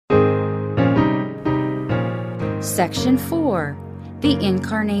Section 4. The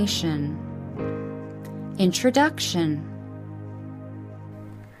Incarnation. Introduction.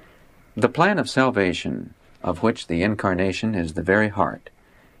 The plan of salvation, of which the Incarnation is the very heart,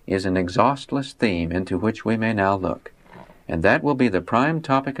 is an exhaustless theme into which we may now look, and that will be the prime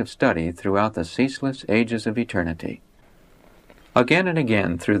topic of study throughout the ceaseless ages of eternity. Again and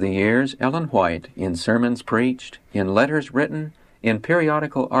again through the years, Ellen White, in sermons preached, in letters written, in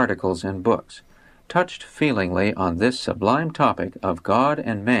periodical articles and books, touched feelingly on this sublime topic of God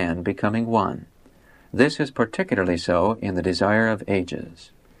and man becoming one. This is particularly so in The Desire of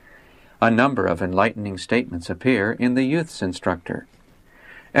Ages. A number of enlightening statements appear in the Youth's Instructor.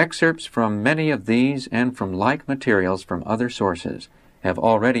 Excerpts from many of these and from like materials from other sources have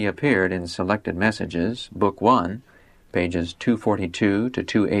already appeared in Selected Messages, Book 1, pages 242 to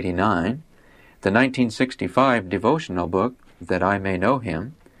 289, the 1965 devotional book, That I May Know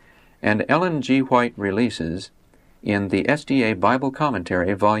Him, and Ellen G. White Releases in the SDA Bible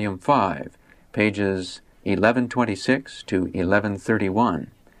Commentary, Volume 5, pages 1126 to 1131,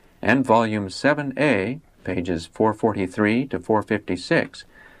 and Volume 7A, pages 443 to 456,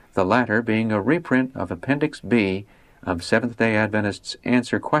 the latter being a reprint of Appendix B of Seventh-day Adventists'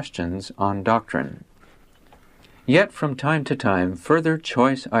 Answer Questions on Doctrine. Yet from time to time, further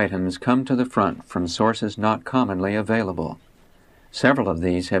choice items come to the front from sources not commonly available. Several of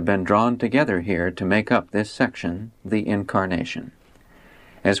these have been drawn together here to make up this section, the Incarnation.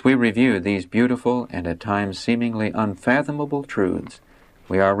 As we review these beautiful and at times seemingly unfathomable truths,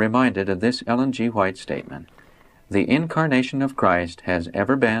 we are reminded of this Ellen G. White statement: "The Incarnation of Christ has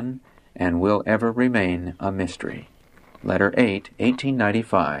ever been and will ever remain a mystery." Letter 8,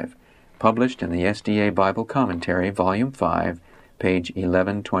 1895, published in the SDA Bible Commentary, Volume 5, page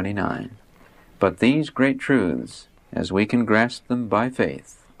 1129. But these great truths, as we can grasp them by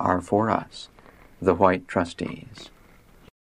faith, are for us, the White Trustees.